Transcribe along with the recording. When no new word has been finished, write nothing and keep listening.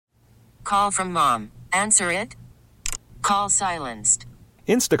Call from mom. Answer it. Call silenced.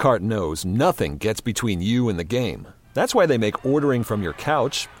 Instacart knows nothing gets between you and the game. That's why they make ordering from your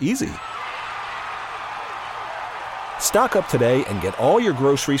couch easy. Stock up today and get all your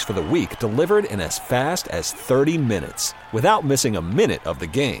groceries for the week delivered in as fast as 30 minutes without missing a minute of the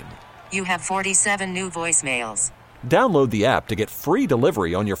game. You have 47 new voicemails. Download the app to get free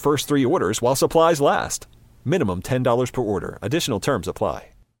delivery on your first 3 orders while supplies last. Minimum $10 per order. Additional terms apply.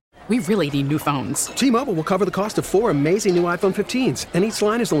 We really need new phones. T-Mobile will cover the cost of 4 amazing new iPhone 15s, and each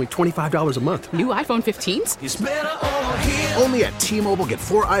line is only $25 a month. New iPhone 15s? It's better over here. Only at T-Mobile, get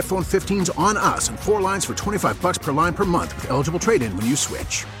 4 iPhone 15s on us and 4 lines for $25 per line per month with eligible trade-in when you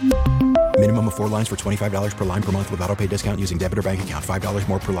switch. Minimum of 4 lines for $25 per line per month with autopay discount using debit or bank account. $5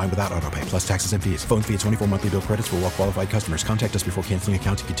 more per line without autopay, plus taxes and fees. Phone fee at 24 monthly bill credits for well-qualified customers. Contact us before canceling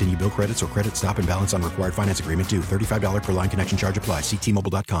account to continue bill credits or credit stop and balance on required finance agreement due. $35 per line connection charge applies. See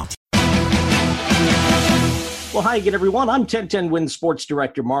T-Mobile.com. Well, hi again, everyone. I'm 1010 Win Sports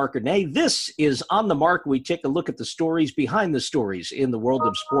Director Marc Ernay. This is On the Mark. We take a look at the stories behind the stories in the world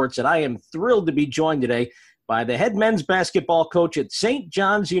of sports, and I am thrilled to be joined today by the head men's basketball coach at St.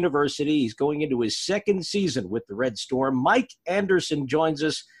 John's University. He's going into his second season with the Red Storm. Mike Anderson joins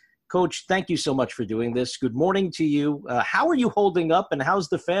us. Coach, thank you so much for doing this. Good morning to you. How are you holding up, and how's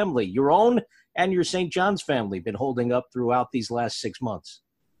the family, your own and your St. John's family, been holding up throughout these last 6 months?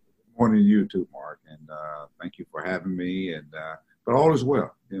 Morning to you too, Mark, and thank you for having me. And but all is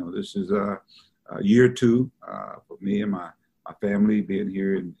well. You know, this is year 2 for me and my family being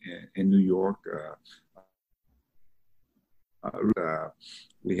here in New York.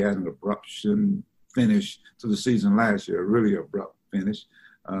 We had an abrupt finish to the season last year, a really abrupt finish.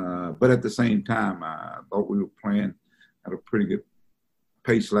 But at the same time, I thought we were playing at a pretty good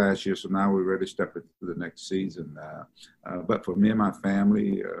pace last year, so now we're ready to step into the next season. But for me and my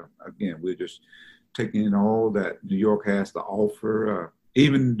family, again, we're just taking in all that New York has to offer,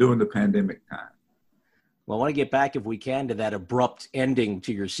 even during the pandemic time. Well, I want to get back, if we can, to that abrupt ending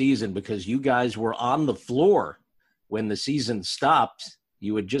to your season, because you guys were on the floor when the season stopped.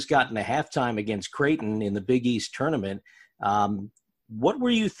 You had just gotten a halftime against Creighton in the Big East tournament. What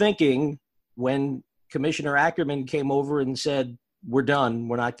were you thinking when Commissioner Ackerman came over and said, we're done,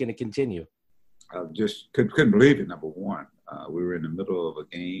 we're not going to continue? I just couldn't believe it, number one. We were in the middle of a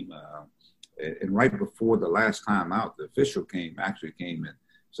game, and right before the last time out, the official actually came and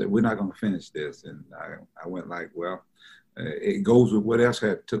said, we're not going to finish this. And I went like, well, it goes with what else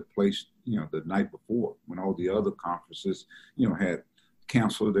had took place, the night before, when all the other conferences, had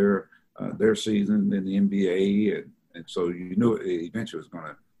canceled their season in the NBA. And so it eventually was going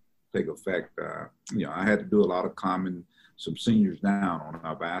to take effect. I had to do a lot of calming some seniors down on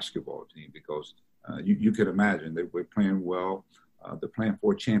our basketball team, because you could imagine they were playing well. They're playing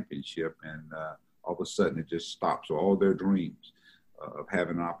for a championship, and all of a sudden it just stops. So all their dreams of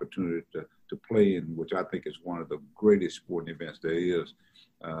having an opportunity to play in, which I think is one of the greatest sporting events there is,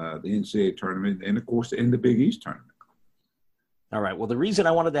 the NCAA tournament, and of course in the Big East tournament. All right. Well, the reason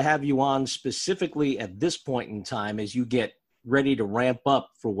I wanted to have you on specifically at this point in time is you get ready to ramp up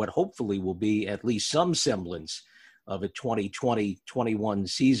for what hopefully will be at least some semblance of a 2020-21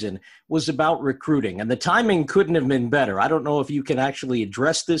 season, was about recruiting. And the timing couldn't have been better. I don't know if you can actually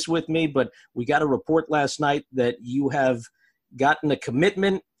address this with me, but we got a report last night that you have gotten a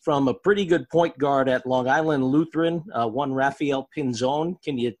commitment from a pretty good point guard at Long Island Lutheran, one Rafael Pinzon.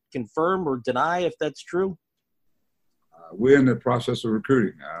 Can you confirm or deny if that's true? We're in the process of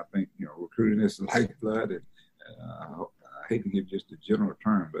recruiting. I think, recruiting is the lifeblood, and I hate to give just a general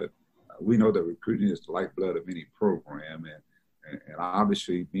term, but we know that recruiting is the lifeblood of any program, and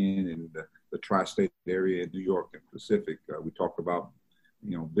obviously being in the tri-state area in New York and Pacific, we talk about,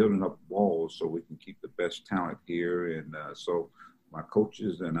 building up walls so we can keep the best talent here. And so my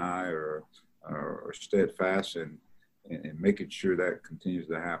coaches and I are steadfast in making sure that continues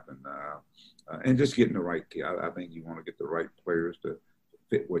to happen, and just getting the right key. I think you want to get the right players to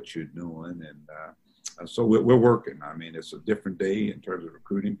fit what you're doing, and so we're working. I mean, it's a different day in terms of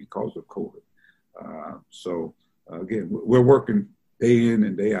recruiting because of COVID. So again, we're working day in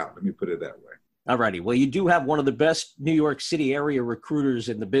and day out. Let me put it that way. All righty. Well, you do have one of the best New York City area recruiters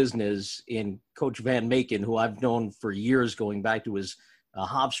in the business in Coach Van Maken, who I've known for years, going back to his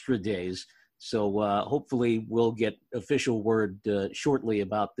Hofstra days. So hopefully we'll get official word shortly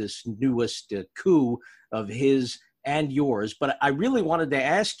about this newest coup of his and yours. But I really wanted to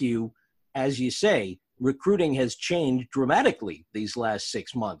ask you, as you say, recruiting has changed dramatically these last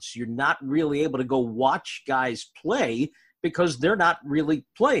 6 months. You're not really able to go watch guys play because they're not really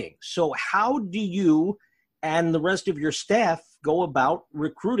playing. So how do you and the rest of your staff go about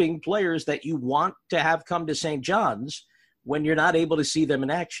recruiting players that you want to have come to St. John's when you're not able to see them in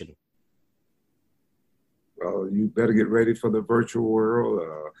action? Well, you better get ready for the virtual world,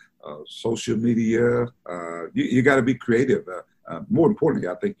 social media. You got to be creative. More importantly,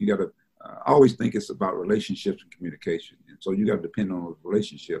 I think you got to I always think it's about relationships and communication. And so you got to depend on those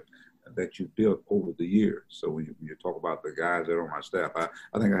relationships that you built over the years. So when you talk about the guys that are on my staff,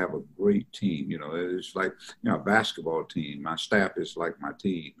 I think I have a great team. You know, it's like, a basketball team. My staff is like my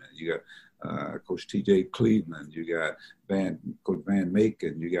team. And you got Coach T.J. Cleveland, you got Coach Van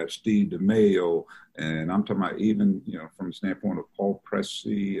Macon, you got Steve DeMayo, and I'm talking about even, from the standpoint of Paul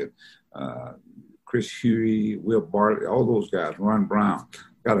Pressey and Chris Huey, Will Bartley, all those guys, Ron Brown.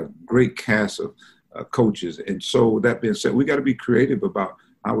 Got a great cast of coaches. And so that being said, we got to be creative about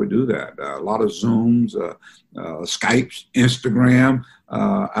how we do that. A lot of Zooms, Skypes, Instagram.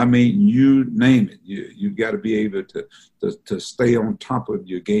 You name it. You got to be able to stay on top of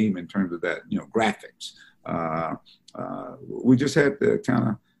your game in terms of that, graphics. We just had to kind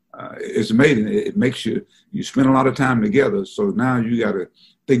of, it's amazing. It makes you spend a lot of time together. So now you got to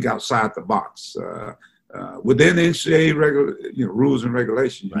think outside the box. Within the NCAA rules and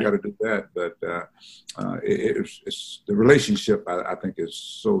regulations, you got to do that. But it's the relationship. I think is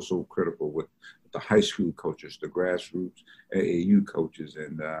so critical with the high school coaches, the grassroots AAU coaches,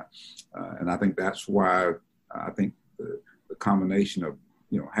 and I think that's why I think the combination of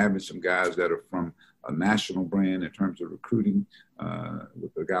having some guys that are from a national brand in terms of recruiting,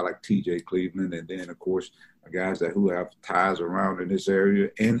 with a guy like T.J. Cleveland, and then of course guys who have ties around in this area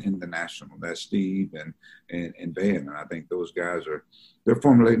and in the national. That's Steve and Van, and I think those guys they're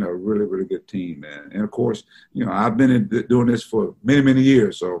formulating a really, really good team. And of course, I've been doing this for many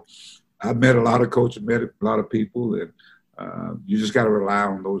years, so I've met a lot of coaches, met a lot of people, and you just got to rely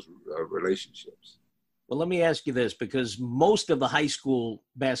on those relationships. Well, let me ask you this, because most of the high school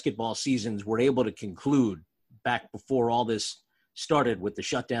basketball seasons were able to conclude back before all this started with the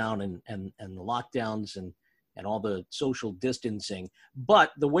shutdown and the lockdowns and all the social distancing.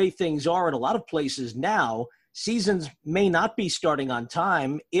 But the way things are in a lot of places now, seasons may not be starting on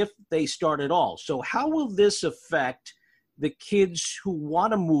time if they start at all. So how will this affect the kids who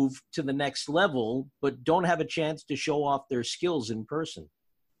want to move to the next level but don't have a chance to show off their skills in person?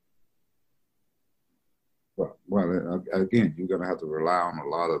 Well, again, you're going to have to rely on a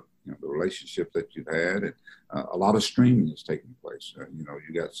lot of the relationships that you've had, and a lot of streaming is taking place.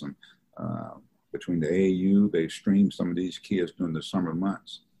 You got some between the AAU, they've streamed some of these kids during the summer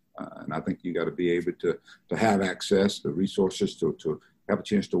months, and I think you got to be able to have access, the resources to have a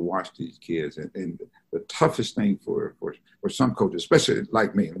chance to watch these kids. And the toughest thing for some coaches, especially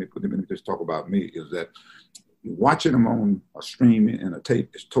like me, let me just talk about me, is that watching them on a stream and a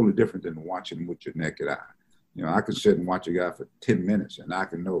tape is totally different than watching them with your naked eye. I can sit and watch a guy for 10 minutes and I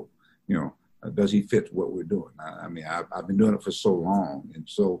can know, does he fit what we're doing? I've been doing it for so long. And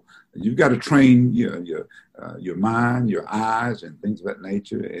so you've got to train your mind, your eyes, and things of that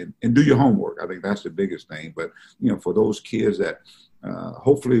nature, and do your homework. I think that's the biggest thing. But, for those kids that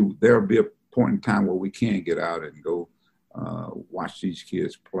hopefully there'll be a point in time where we can get out and go watch these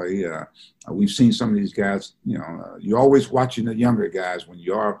kids play. We've seen some of these guys, you're always watching the younger guys when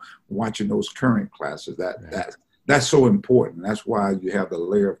you are watching those current classes. That's so important. That's why you have the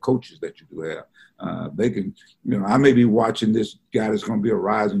layer of coaches that you do have. They can, I may be watching this guy that's going to be a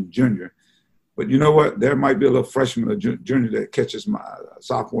rising junior, but you know what? There might be a little freshman or junior that catches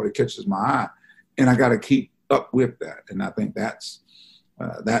sophomore that catches my eye, and I got to keep up with that. And I think that's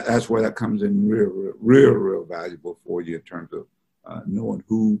where that comes in real valuable for you in terms of knowing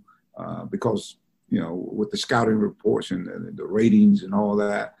who, because, with the scouting reports and the ratings and all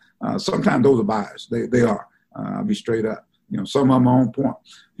that, sometimes those are biased. They are. I'll be straight up. Some of them are on point.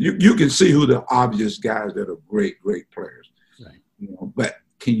 You can see who the obvious guys that are great players. Right. But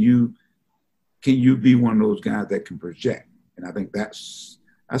can you be one of those guys that can project? And I think that's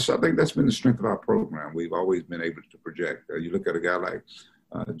been the strength of our program. We've always been able to project. You look at a guy like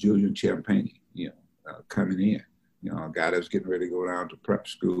Julian Champagne, coming in, a guy that's getting ready to go down to prep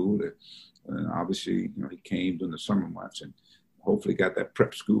school. And obviously, he came during the summer months and hopefully got that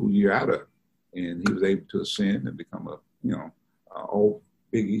prep school year out of it. And he was able to ascend and become all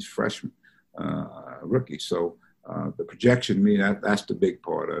Big East freshman rookie. So the projection, that's the big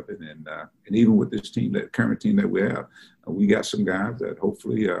part of it. And even with this team, that current team that we have, we got some guys that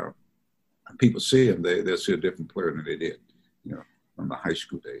hopefully people see them, they'll see a different player than they did, from the high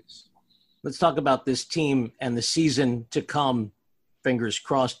school days. Let's talk about this team and the season to come. Fingers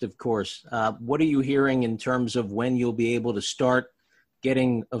crossed, of course. What are you hearing in terms of when you'll be able to start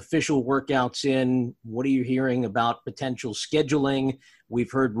getting official workouts in? What are you hearing about potential scheduling?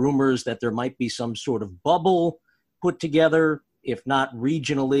 We've heard rumors that there might be some sort of bubble put together, if not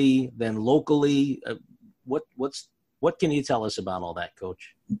regionally, then locally. What can you tell us about all that,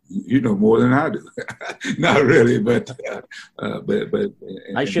 Coach? You know more than I do. Not really, but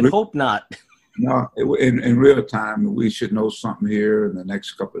I should hope not. No, in real time, we should know something here in the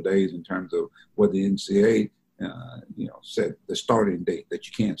next couple of days in terms of what the NCAA, said the starting date that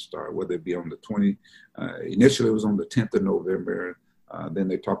you can't start, whether it be on the 20. Initially, it was on the 10th of November. Then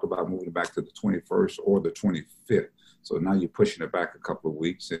they talked about moving it back to the 21st or the 25th. So now you're pushing it back a couple of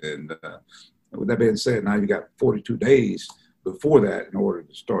weeks. And with that being said, now you got 42 days before that in order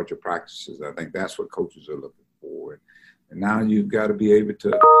to start your practices. I think that's what coaches are looking for. And now you've got to be able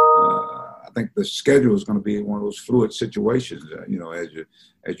to, I think the schedule is going to be one of those fluid situations.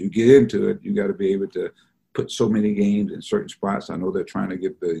 As you get into it, you got to be able to put so many games in certain spots. I know they're trying to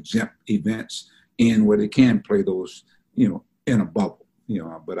get the exempt events in where they can play those, in a bubble,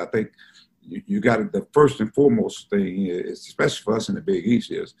 but I think you got to, the first and foremost thing is, especially for us in the Big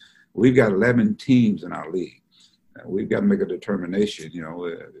East, is we've got 11 teams in our league. We've got to make a determination,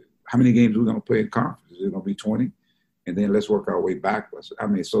 how many games we're going to play in conference. Is it going to be 20? And then let's work our way backwards. I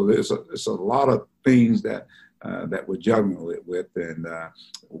mean, so there's a lot of things that we're juggling with, and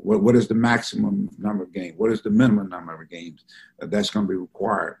what is the maximum number of games? What is the minimum number of games that's going to be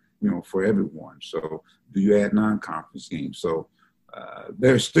required, for everyone? So do you add non-conference games? So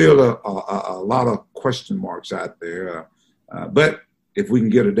there's still a lot of question marks out there, but if we can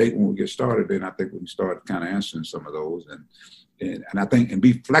get a date when we get started, then I think we can start kind of answering some of those, and I think and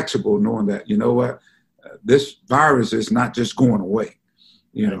be flexible, knowing that this virus is not just going away,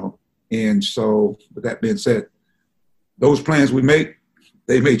 And so, with that being said, those plans we make,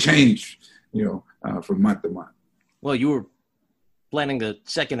 they may change, from month to month. Well, you were planning the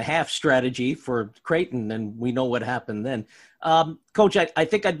second half strategy for Creighton, and we know what happened then. Coach, I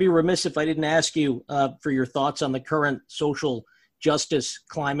think I'd be remiss if I didn't ask you for your thoughts on the current social justice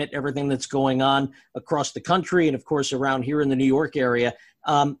climate, everything that's going on across the country and, of course, around here in the New York area.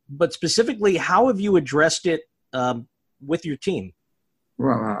 But specifically, how have you addressed it with your team?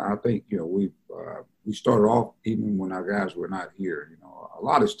 Well, I think, we started off even when our guys were not here. A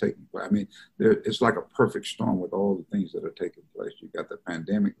lot is taking place. I mean, it's like a perfect storm with all the things that are taking place. You got the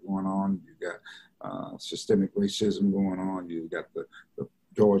pandemic going on. You got systemic racism going on. You got the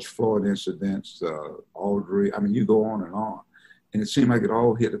George Floyd incidents, Audrey. I mean, you go on. And it seemed like it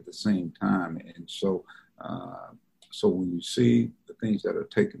all hit at the same time. And so when you see the things that are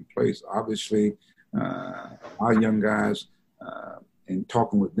taking place, obviously, our young guys, in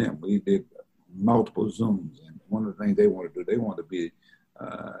talking with them, we did multiple Zooms. And one of the things they want to do, they want to be,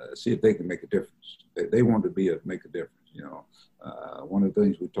 see if they can make a difference. They want to make a difference. One of the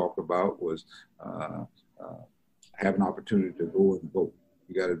things we talked about was have an opportunity to go and vote.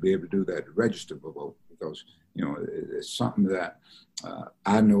 You got to be able to do that, to register for vote, because it's something that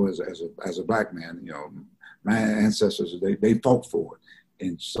I know as a black man. My ancestors they fought for it,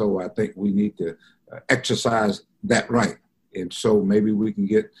 and so I think we need to exercise that right. And so maybe we can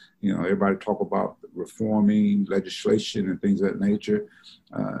get everybody talk about reforming legislation and things of that nature.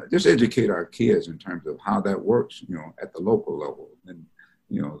 Just educate our kids in terms of how that works. At the local level and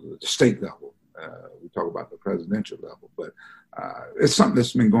the state level. We talk about the presidential level, but it's something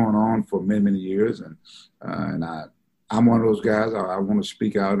that's been going on for many, many years, and I'm one of those guys. I want to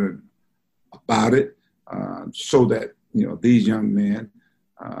speak out about it, so that these young men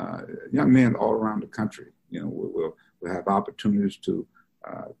all around the country, will have opportunities to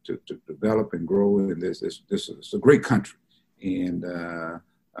develop and grow in this. This is a great country, and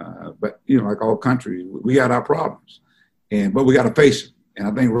but like all countries, we got our problems, but we got to face it. And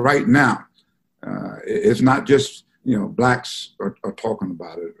I think right now, it's not just blacks are talking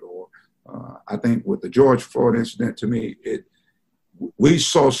about it, or I think with the George Floyd incident, to me, we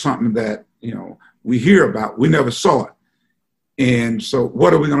saw something that we hear about, we never saw it, and so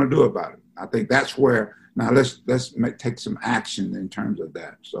what are we going to do about it? I think that's where now let's take some action in terms of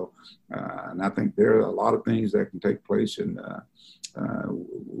that. So, and I think there are a lot of things that can take place, and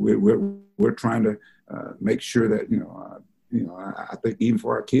we're trying to make sure that I think even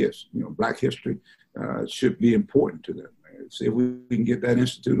for our kids, Black history should be important to them. See if we can get that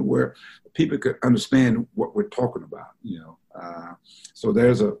instituted where people could understand what we're talking about. So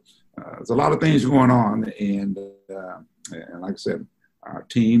there's a lot of things going on, and like I said, our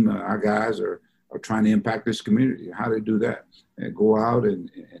team, our guys are trying to impact this community. How do they do that? And go out and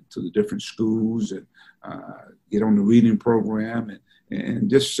to the different schools and get on the reading program and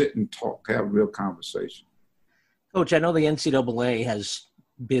just sit and talk, have a real conversation. Coach, I know the NCAA has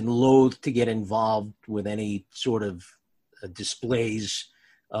been loath to get involved with any sort of displays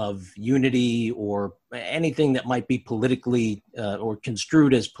of unity or anything that might be politically or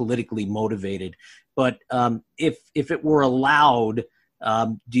construed as politically motivated. But if it were allowed,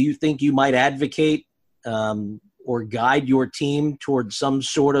 do you think you might advocate or guide your team towards some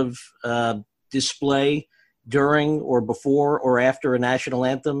sort of display during or before or after a national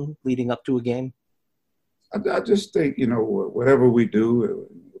anthem leading up to a game? I just think, whatever we do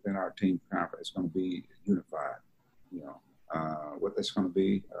within our team conference is going to be unified. What that's going to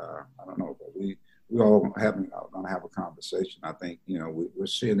be, I don't know, but we all going to have a conversation. I think, we're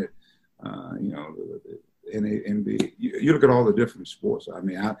seeing it, in MBB. You look at all the different sports. I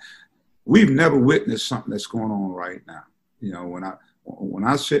mean, we've never witnessed something that's going on right now. When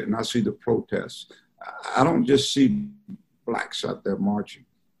I sit and I see the protests, I don't just see blacks out there marching,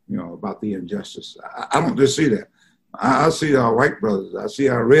 about the injustice. I don't just see that. I see our white brothers. I see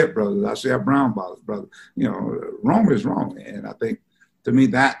our red brothers. I see our brown brothers. Wrong is wrong, and I think, to me,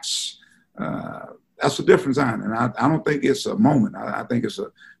 that's a different sign. And I don't think it's a moment. I think this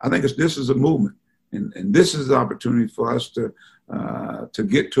is a movement, and this is the opportunity for us to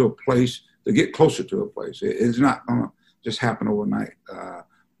get to a place, to get closer to a place. It's not going to just happen overnight.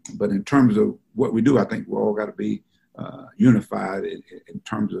 But in terms of what we do, I think we all got to be unified in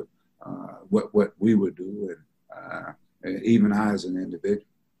terms of what we would do, and even I as an individual.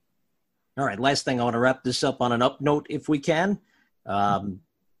 All right, last thing, I want to wrap this up on an up note if we can.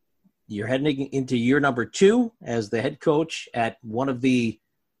 You're heading into year number 2 as the head coach at one of the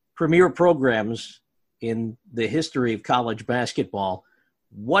premier programs in the history of college basketball.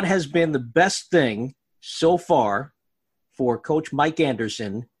 What has been the best thing so far for Coach Mike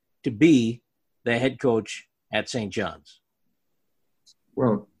Anderson to be the head coach at St. John's?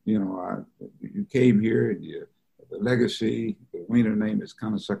 Well, you came here and the legacy, the winner name is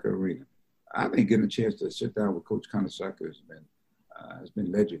Conasecca Arena. I think getting a chance to sit down with Coach Conasecca has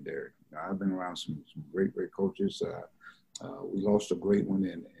been legendary. I've been around some great coaches. We lost a great one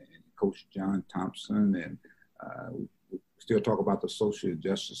in Coach John Thompson, and we still talk about the social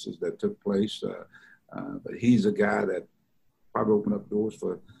injustices that took place. But he's a guy that probably opened up doors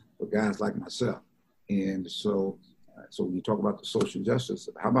for guys like myself. And so when you talk about the social justice,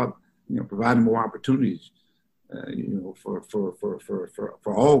 how about providing more opportunities,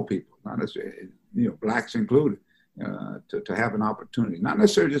 for all people, not necessarily blacks included, to have an opportunity, not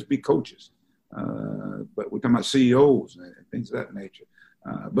necessarily just be coaches, but we're talking about CEOs and things of that nature.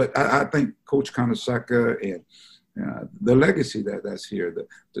 But I think Coach Conasecca and the legacy that's here,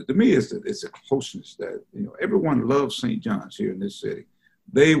 to me, it's a closeness that everyone loves St. John's here in this city.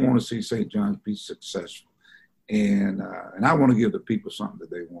 They want to see St. John's be successful. And I want to give the people something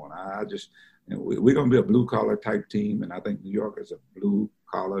that they want. I just, we're going to be a blue-collar type team, and I think New York is a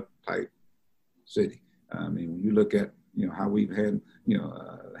blue-collar type city. I mean, when you look at, how we've had,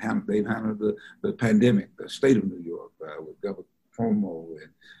 they've handled the pandemic, the state of New York with Governor Cuomo,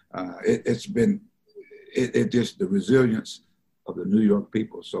 and it's been just the resilience of the New York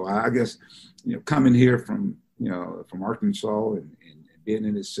people. So I guess, coming here from Arkansas and being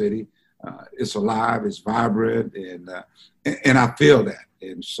in this city, it's alive, it's vibrant, and I feel that.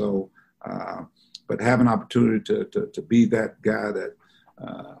 And so, but having an opportunity to be that guy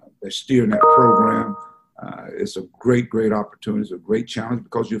that's steering that program, it's a great opportunity. It's a great challenge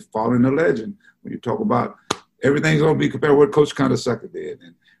because you're following the legend. When you talk about everything's going to be compared to what Coach Conasecca did,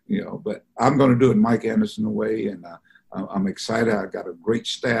 and but I'm going to do it Mike Anderson way, and I'm excited. I got a great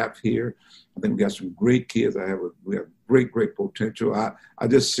staff here. I think we got some great kids. We have great potential. I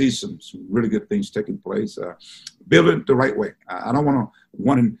just see some really good things taking place. Build it the right way. I don't want to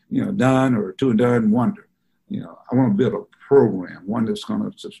one and done or two and done wonder. I want to build a program, one that's going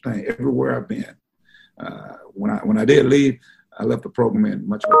to sustain everywhere I've been. When I did leave, I left the program in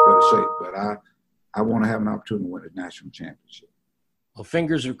much better shape. But I want to have an opportunity to win a national championship. Well,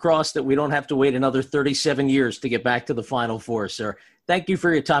 fingers are crossed that we don't have to wait another 37 years to get back to the Final Four, sir. Thank you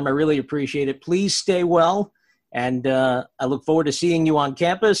for your time. I really appreciate it. Please stay well, and I look forward to seeing you on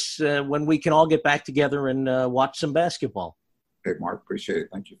campus when we can all get back together and watch some basketball. Hey, Mark, appreciate it.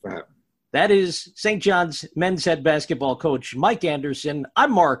 Thank you for having me. That is St. John's men's head basketball coach Mike Anderson.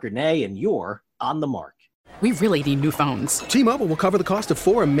 I'm Marc Ernay, and you're On the Mark. We really need new phones. T-Mobile will cover the cost of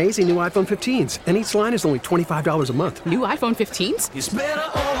 4 amazing new iPhone 15s, and each line is only $25 a month. New iPhone 15s? It's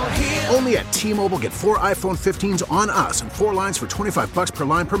better over here. Only at T-Mobile, get 4 iPhone 15s on us and 4 lines for $25 per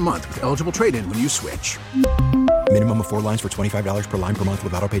line per month with eligible trade-in when you switch. Minimum of 4 lines for $25 per line per month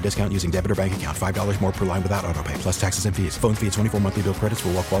with auto-pay discount using debit or bank account. $5 more per line without auto-pay, plus taxes and fees. Phone fee at 24 monthly bill credits for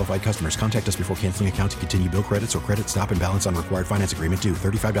well-qualified customers. Contact us before canceling account to continue bill credits or credit stop and balance on required finance agreement due.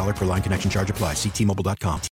 $35 per line connection charge applies. See T-Mobile.com.